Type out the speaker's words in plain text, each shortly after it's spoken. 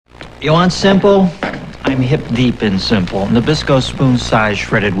You want simple? I'm hip deep in simple. Nabisco spoon-sized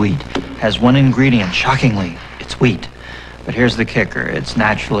shredded wheat has one ingredient, shockingly, it's wheat. But here's the kicker. It's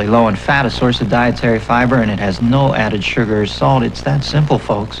naturally low in fat, a source of dietary fiber, and it has no added sugar or salt. It's that simple,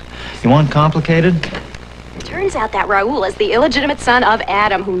 folks. You want complicated? Turns out that Raul is the illegitimate son of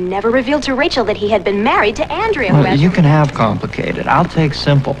Adam, who never revealed to Rachel that he had been married to Andrea. Well, you can have complicated. I'll take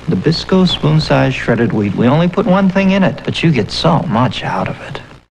simple. Nabisco spoon-sized shredded wheat. We only put one thing in it, but you get so much out of it.